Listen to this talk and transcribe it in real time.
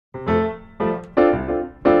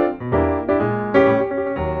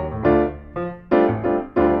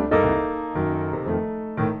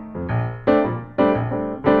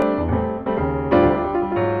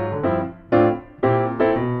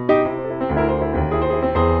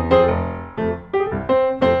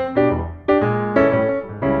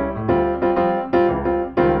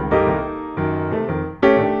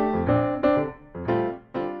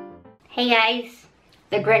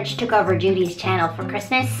The Grinch took over Judie's channel for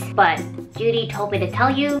Christmas, but Judie told me to tell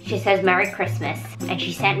you, she says Merry Christmas, and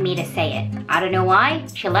she sent me to say it. I don't know why.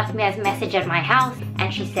 She left me as a message at my house,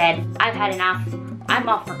 and she said, I've had enough. I'm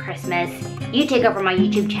off for Christmas. You take over my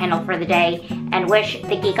YouTube channel for the day, and wish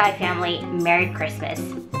the Kikay family Merry Christmas.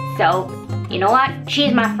 So, you know what?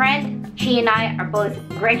 She's my friend. She and I are both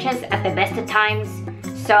Grinches at the best of times.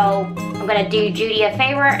 So, I'm gonna do Judie a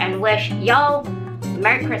favor and wish y'all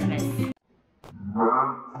Merry Christmas.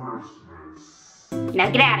 Now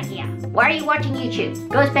get out of here. Why are you watching YouTube?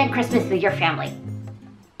 Go spend Christmas with your family.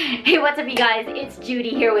 Hey, what's up you guys? It's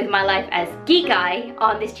Judie here with my life as Kikay.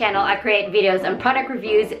 On this channel I create videos on product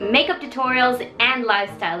reviews, makeup tutorials, and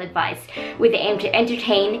lifestyle advice with the aim to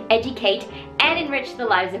entertain, educate, and enrich the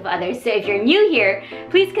lives of others. So if you're new here,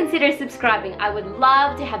 please consider subscribing. I would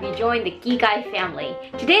love to have you join the Kikay family.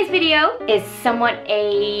 Today's video is somewhat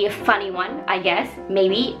a funny one, I guess.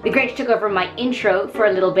 Maybe. The Grinch took over my intro for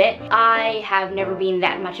a little bit. I have never been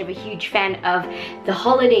that much of a huge fan of the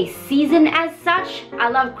holiday season as such. I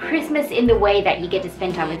love Christmas in the way that you get to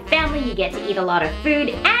spend time with family, you get to eat a lot of food,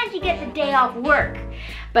 and you get the day off work.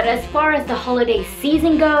 But as far as the holiday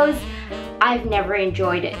season goes, I've never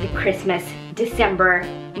enjoyed the Christmas December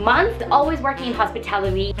month. Always working in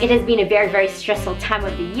hospitality, it has been a very stressful time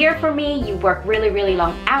of the year for me. You work really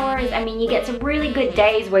long hours. I mean, you get some really good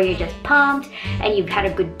days where you're just pumped and you've had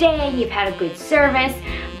a good day, you've had a good service,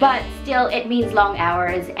 but still it means long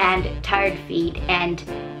hours and tired feet and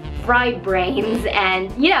fried brains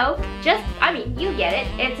and, you know, just, I mean, you get it.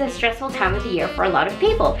 It's a stressful time of the year for a lot of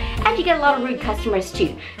people, and you get a lot of rude customers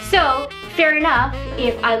too. So fair enough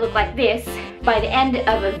if I look like this by the end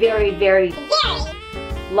of a very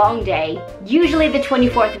long day, usually the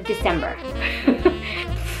 24th of December.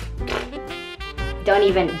 Don't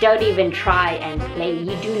even try and play.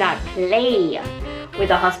 You do not play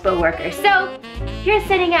with a hospital worker. So here's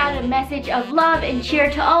sending out a message of love and cheer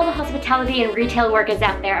to all the hospitality and retail workers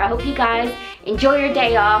out there. I hope you guys enjoy your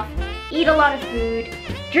day off, eat a lot of food,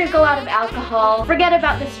 drink a lot of alcohol, forget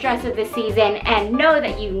about the stress of the season, and know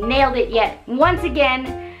that you nailed it yet once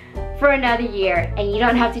again for another year, and you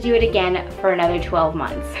don't have to do it again for another 12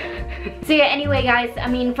 months. So yeah, anyway guys, I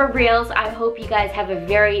mean, for reals, I hope you guys have a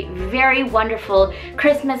very wonderful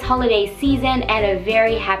Christmas holiday season and a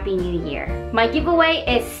very happy new year. My giveaway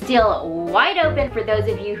is still wide open for those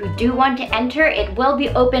of you who do want to enter. It will be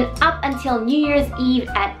open up until New Year's Eve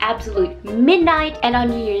at absolute midnight, and on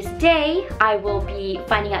New Year's Day, I will be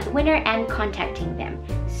finding out the winner and contacting them.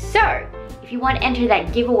 So, if you want to enter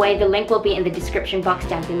that giveaway, the link will be in the description box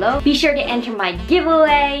down below. Be sure to enter my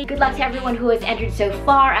giveaway. Good luck to everyone who has entered so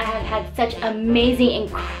far. I have had such amazing,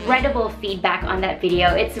 incredible feedback on that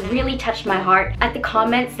video. It's really touched my heart at the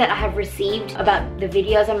comments that I have received about the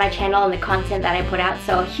videos on my channel and the content that I put out.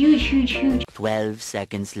 So a huge 12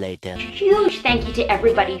 seconds later. Huge thank you to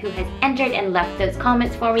everybody who has entered and left those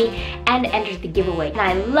comments for me and entered the giveaway. And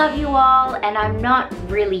I love you all, and I'm not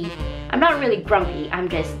really grumpy. I'm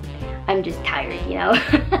just tired, you know?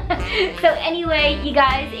 So anyway, you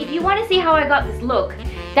guys, if you want to see how I got this look,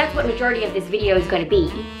 that's what majority of this video is going to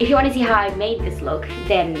be. If you want to see how I made this look,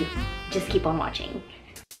 then just keep on watching.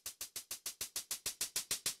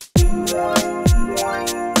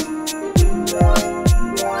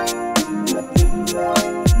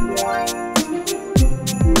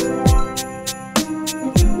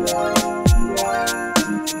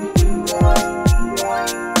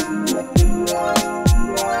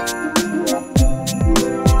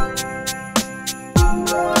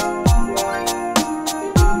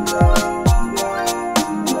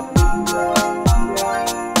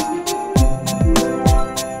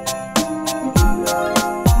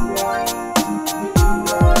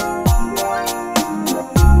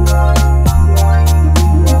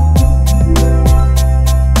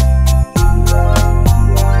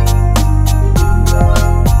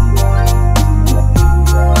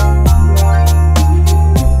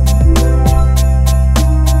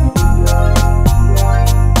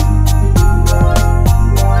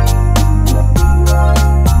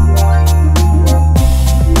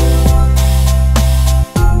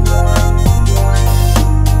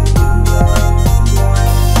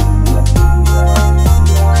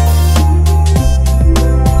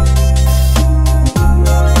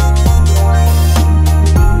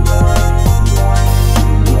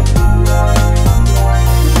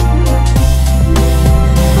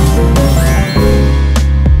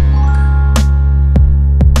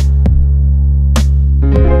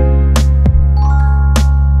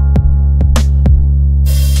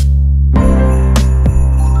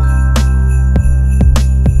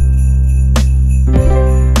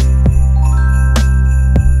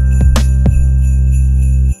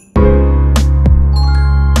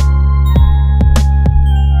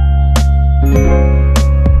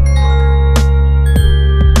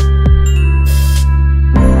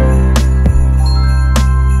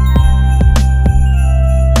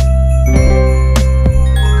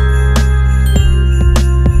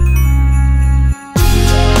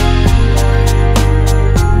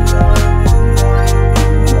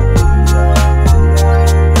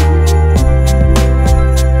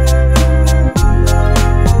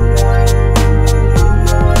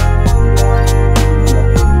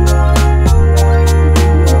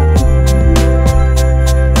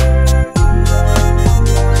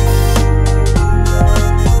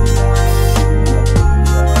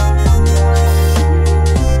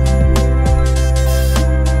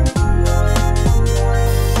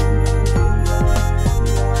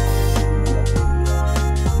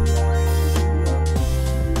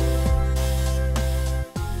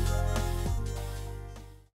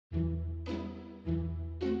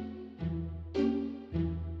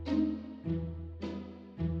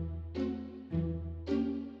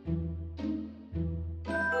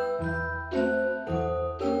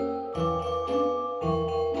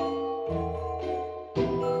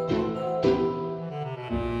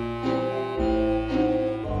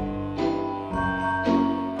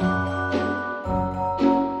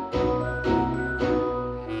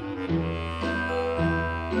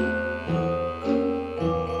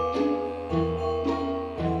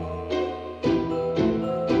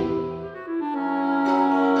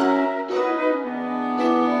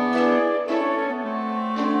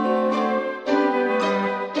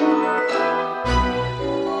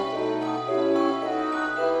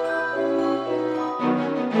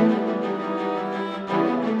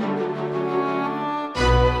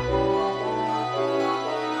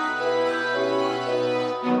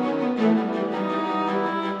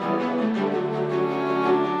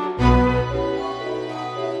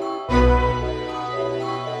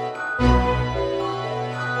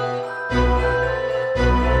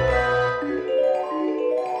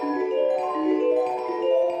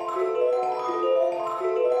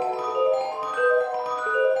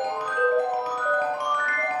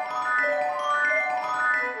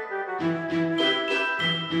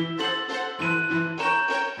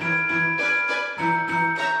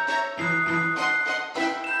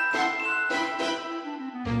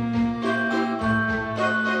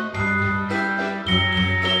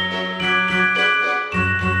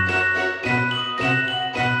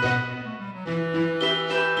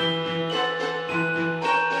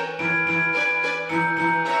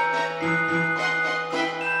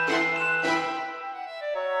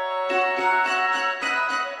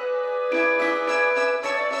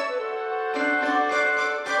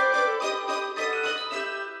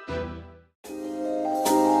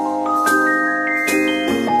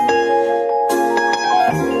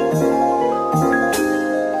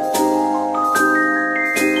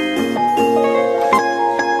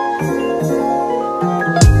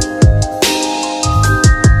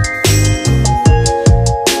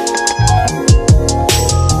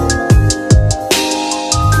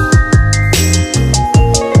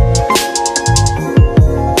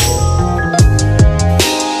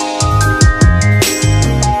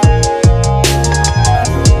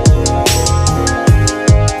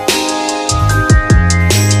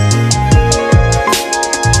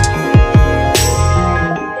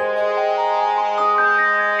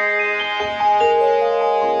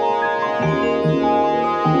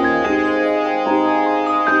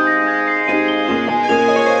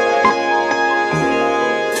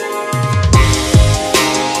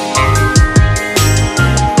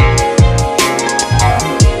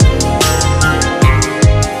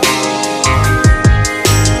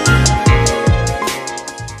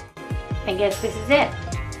 guess this is it.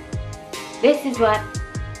 This is what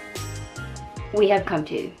we have come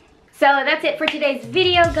to. So that's it for today's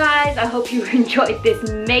video, guys. I hope you enjoyed this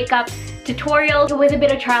makeup tutorial. It was a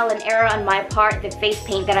bit of trial and error on my part. The face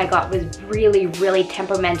paint that I got was really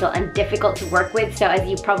temperamental and difficult to work with. So as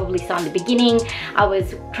you probably saw in the beginning, I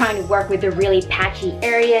was trying to work with the really patchy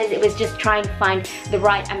areas. It was just trying to find the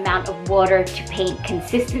right amount of water to paint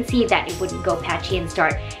consistency that it wouldn't go patchy and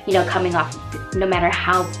start, you know, coming off no matter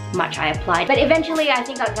how much I applied. But eventually I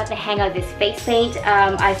think I got the hang of this face paint.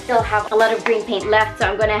 I still have a lot of green paint left, so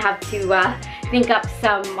I'm gonna have to think up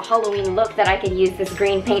some Halloween look that I can use this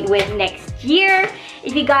green paint with next year.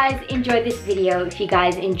 If you guys enjoyed this video, if you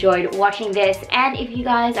guys enjoyed watching this, and if you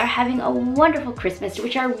guys are having a wonderful Christmas,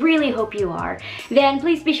 which I really hope you are, then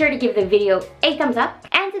please be sure to give the video a thumbs up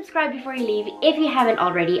and subscribe before you leave if you haven't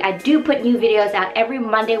already. I do put new videos out every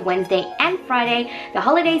Monday, Wednesday, and Friday. The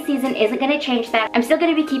holiday season isn't going to change that. I'm still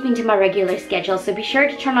going to be keeping to my regular schedule, so be sure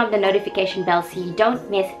to turn on the notification bell so you don't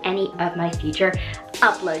miss any of my future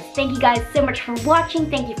uploads. Thank you guys so much for watching.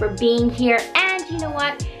 Thank you for being here, and you know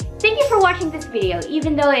what? Thank you for watching this video,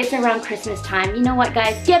 even though it's around Christmas time. You know what,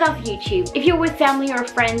 guys? Get off YouTube. If you're with family or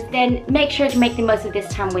friends, then make sure to make the most of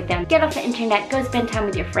this time with them. Get off the internet, go spend time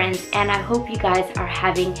with your friends, and I hope you guys are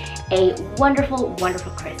having a wonderful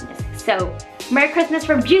Christmas. So, Merry Christmas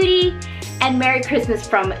from Judie, and Merry Christmas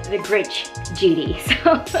from the Grinch, Judie.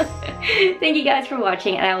 So, thank you guys for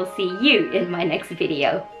watching, and I will see you in my next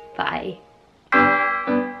video. Bye.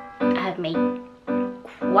 I have made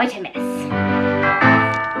quite a mess.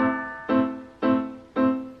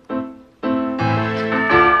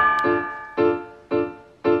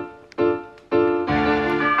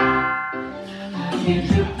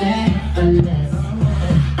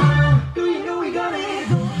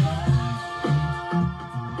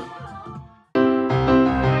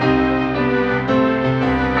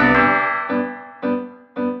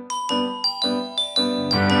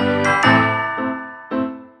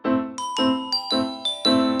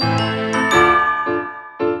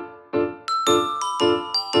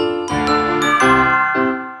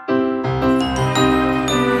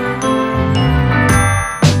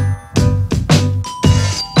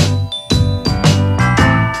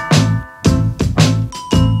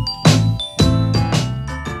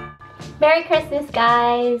 Merry Christmas,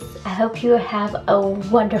 guys. I hope you have a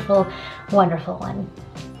wonderful one.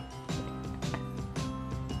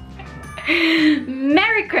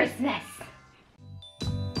 Merry Christmas.